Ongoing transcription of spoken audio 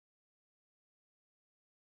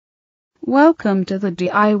Welcome to the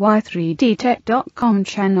DIY3DTech.com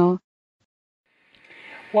channel.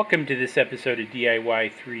 Welcome to this episode of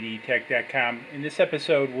DIY3DTech.com. In this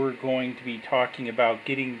episode, we're going to be talking about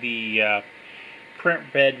getting the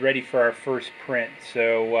print bed ready for our first print.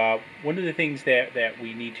 So one of the things that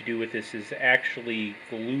we need to do with this is actually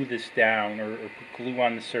glue this down or put glue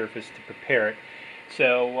on the surface to prepare it.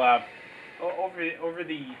 So over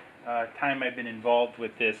the time I've been involved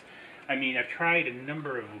with this, I mean, I've tried a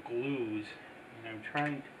number of glues, and I'm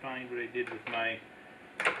trying to find what I did with my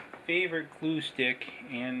favorite glue stick,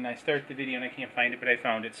 and I start the video and I can't find it, but I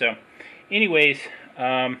found it. So anyways,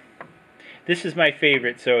 this is my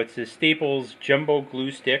favorite. So it's the Staples Jumbo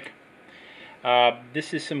Glue Stick.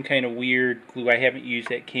 This is some kind of weird glue I haven't used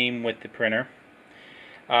that came with the printer.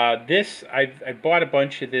 I bought a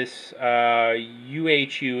bunch of this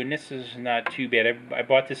UHU, and this is not too bad. I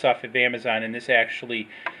bought this off of Amazon, and this actually,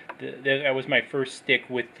 that was my first stick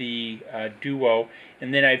with the Duo.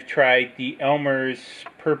 And then I've tried the Elmer's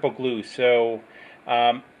purple glue. So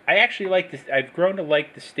I actually like this. I've grown to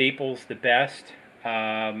like the Staples the best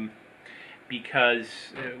because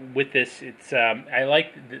with this, it's I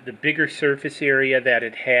like the bigger surface area that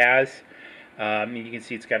it has. You can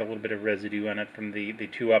see it's got a little bit of residue on it from the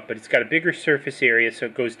 2-Up, but it's got a bigger surface area, so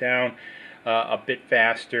it goes down a bit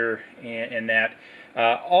faster. And that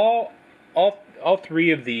all three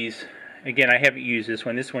of these, again, I haven't used this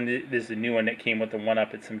one. This is the new one that came with the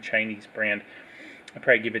 1-Up. It's some Chinese brand. I'll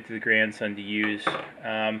probably give it to the grandson to use.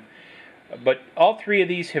 But all three of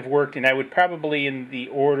these have worked, and I would probably, in the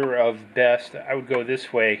order of best, I would go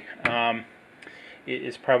this way. It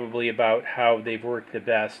is probably about how they've worked the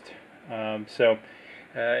best.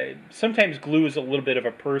 Sometimes glue is a little bit of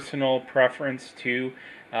a personal preference too.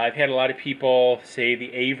 I've had a lot of people say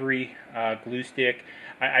the Avery glue stick.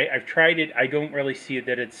 I've tried it. I don't really see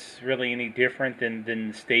that it's really any different than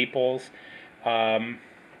the Staples. So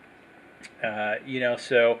I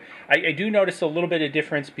do notice a little bit of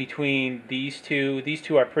difference between these two. These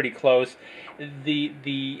two are pretty close.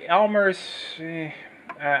 The Elmer's,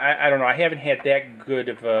 I don't know. I haven't had that good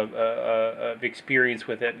of experience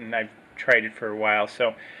with it, and I've tried it for a while,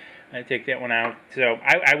 so I take that one out. So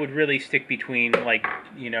I would really stick between, like,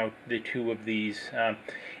 the two of these.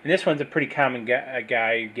 And this one's a pretty common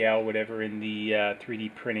guy, gal, whatever, in the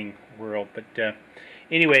 3D printing world. But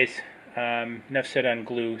anyways, enough said on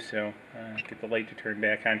glue. So get the light to turn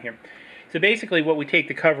back on here. So basically what we take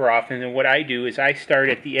the cover off, and then what I do is I start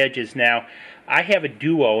at the edges. Now, I have a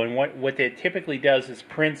Duo, and what it typically does is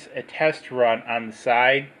prints a test run on the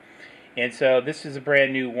side. And so this is a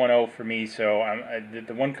brand new 1.0 for me, so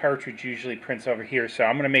the one cartridge usually prints over here. So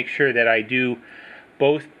I'm going to make sure that I do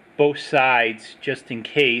both sides just in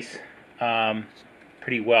case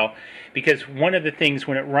pretty well. Because one of the things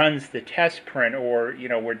when it runs the test print, or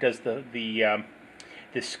where it does the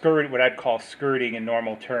skirt, what I'd call skirting in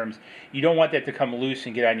normal terms, you don't want that to come loose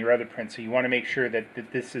and get on your other print. So you want to make sure that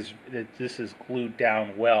this is glued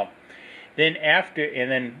down well. Then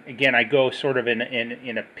again, I go sort of in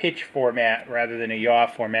a pitch format rather than a yaw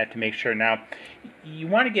format to make sure. Now, you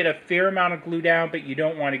want to get a fair amount of glue down, but you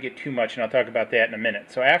don't want to get too much, and I'll talk about that in a minute.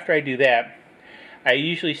 So after I do that, I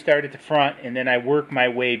usually start at the front, and then I work my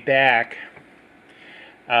way back,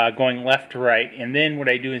 going left to right. And then what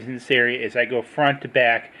I do in this area is I go front to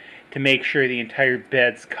back to make sure the entire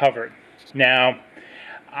bed's covered. Now,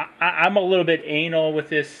 I'm a little bit anal with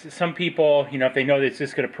this. Some people, if they know that it's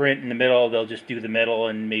just going to print in the middle, they'll just do the middle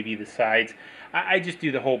and maybe the sides. I just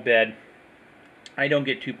do the whole bed. I don't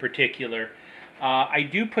get too particular. I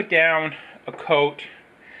do put down a coat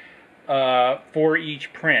for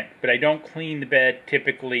each print, but I don't clean the bed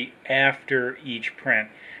typically after each print.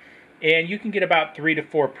 And you can get about 3 to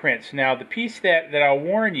 4 prints. Now, the piece that I'll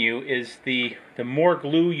warn you is the more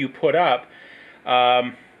glue you put up,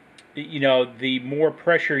 the more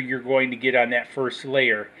pressure you're going to get on that first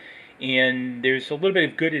layer. And there's a little bit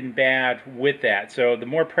of good and bad with that. So the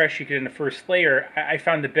more pressure you get in the first layer, I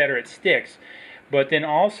found the better it sticks. But then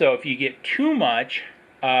also, if you get too much,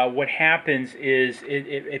 what happens is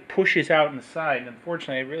it pushes out on the side. And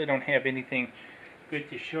unfortunately, I really don't have anything good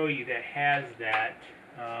to show you that has that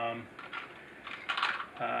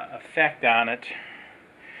effect on it.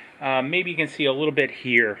 Maybe you can see a little bit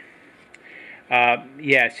here.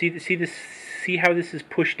 Yeah, see how this is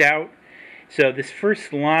pushed out? So this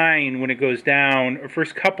first line, when it goes down, or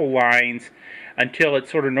first couple lines, until it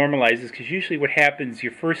sort of normalizes, because usually what happens,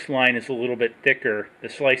 your first line is a little bit thicker. The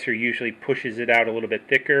slicer usually pushes it out a little bit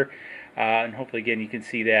thicker, and hopefully, again, you can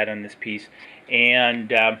see that on this piece.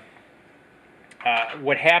 And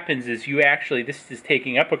what happens is you actually, this is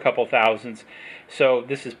taking up a couple thousandths, so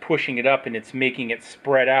this is pushing it up and it's making it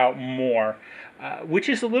spread out more, which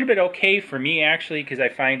is a little bit okay for me actually, because I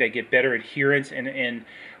find I get better adherence, and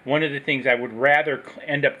one of the things I would rather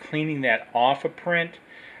end up cleaning that off a print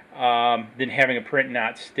than having a print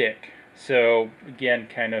not stick. So again,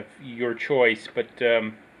 kind of your choice, but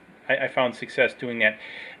I found success doing that.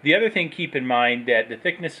 The other thing, keep in mind that the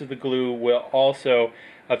thickness of the glue will also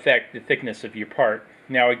affect the thickness of your part.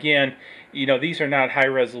 Now again, you know, these are not high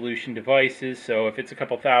resolution devices, so if it's a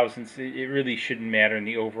couple thousandths, it really shouldn't matter in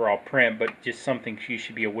the overall print, but just something you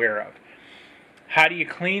should be aware of. How do you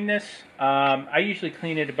clean this? I usually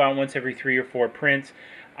clean it about once every 3 or 4 prints.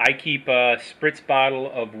 I keep a spritz bottle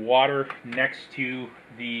of water next to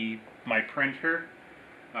my printer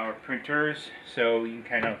or printers, so you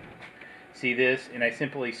can kind of see this, and I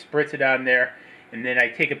simply spritz it on there, and then I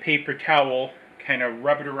take a paper towel, kind of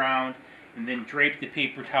rub it around, and then drape the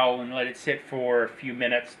paper towel and let it sit for a few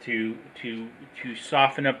minutes to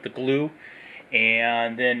soften up the glue.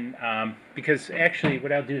 And then because actually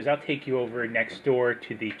what I'll do is I'll take you over next door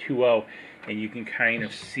to the 2.0 and you can kind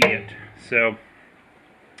of see it. So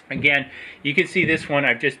again, you can see this one,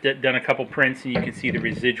 I've just done a couple prints, and you can see the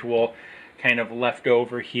residual kind of left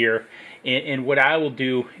over here. And what I will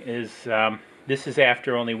do is, this is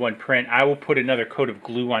after only one print, I will put another coat of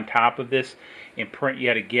glue on top of this and print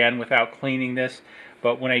yet again without cleaning this.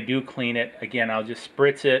 But when I do clean it, again, I'll just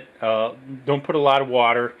spritz it. Don't put a lot of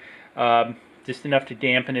water, just enough to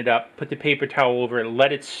dampen it up. Put the paper towel over it,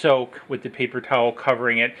 let it soak with the paper towel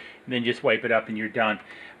covering it, and then just wipe it up and you're done.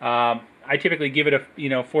 I typically give it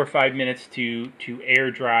 4 or 5 minutes to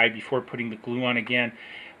air dry before putting the glue on again.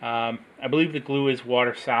 I believe the glue is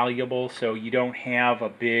water soluble, so you don't have a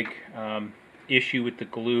big issue with the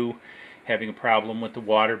glue having a problem with the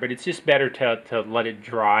water, but it's just better to let it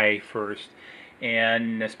dry first,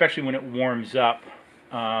 and especially when it warms up,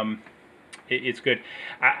 it's good.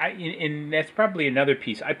 And that's probably another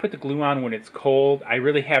piece. I put the glue on when it's cold. I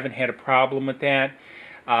really haven't had a problem with that.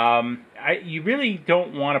 You really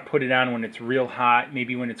don't want to put it on when it's real hot.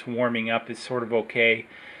 Maybe when it's warming up is sort of okay.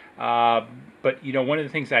 But you know, one of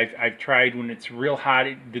the things I've tried, when it's real hot,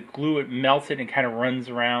 the glue, it melts it and kind of runs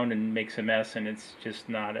around and makes a mess, and it's just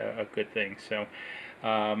not a good thing. So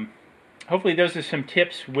hopefully those are some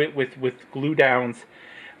tips with glue downs.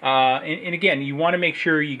 And again, you want to make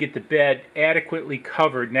sure you get the bed adequately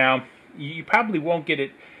covered. Now, you probably won't get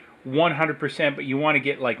it 100%, but you want to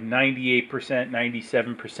get like 98%,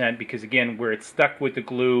 97%, because again, where it's stuck with the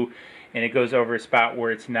glue and it goes over a spot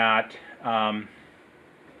where it's not,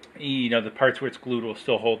 you know, the parts where it's glued will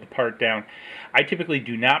still hold the part down. I typically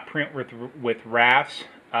do not print with rafts.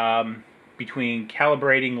 Between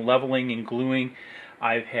calibrating, leveling, and gluing,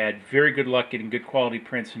 I've had very good luck getting good quality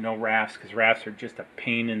prints and no rafts, because rafts are just a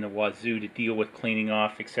pain in the wazoo to deal with cleaning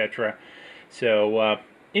off, etc. So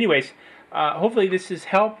anyways, hopefully this has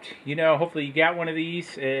helped. You know, hopefully you got one of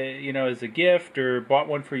these, you know, as a gift, or bought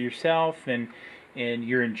one for yourself, and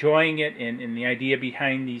you're enjoying it. And the idea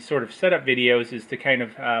behind these sort of setup videos is to kind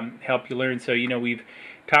of help you learn. So, you know, we've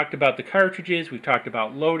talked about the cartridges, we've talked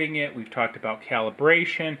about loading it, we've talked about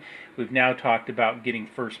calibration, we've now talked about getting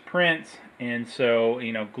first prints, and so,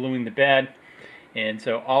 you know, gluing the bed. And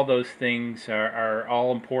so all those things are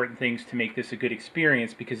all important things to make this a good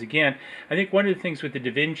experience, because again, I think one of the things with the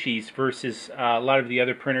Da Vinci's versus a lot of the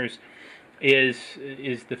other printers is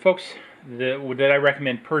the folks that I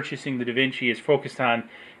recommend purchasing the Da Vinci is focused on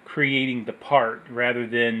creating the part rather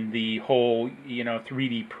than the whole, you know,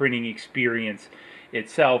 3D printing experience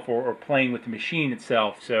itself, or playing with the machine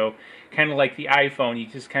itself. So kind of like the iPhone, you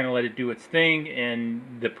just kind of let it do its thing, and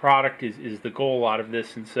the product is the goal out of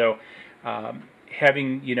this. And so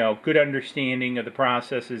having, you know, good understanding of the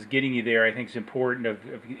processes getting you there, I think, is important, of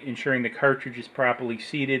ensuring the cartridge is properly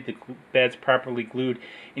seated, the bed's properly glued,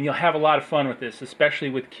 and you'll have a lot of fun with this, especially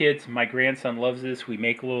with kids. My grandson loves this. We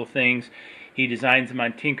make little things, he designs them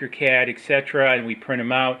on Tinkercad, etc., and we print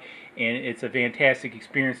them out, and it's a fantastic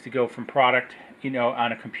experience to go from product, you know,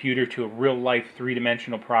 on a computer to a real-life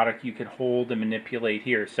three-dimensional product you can hold and manipulate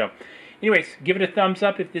here. So anyways, give it a thumbs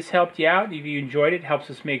up if this helped you out. If you enjoyed it, helps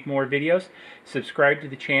us make more videos. Subscribe to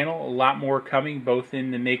the channel. A lot more coming, both in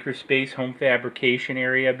the makerspace, home fabrication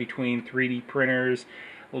area, between 3D printers,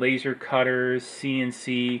 laser cutters,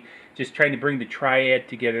 CNC, just trying to bring the triad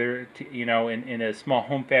together, you know, in a small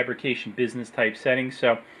home fabrication business type setting.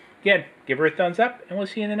 So again, give her a thumbs up, and we'll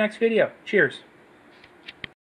see you in the next video. Cheers.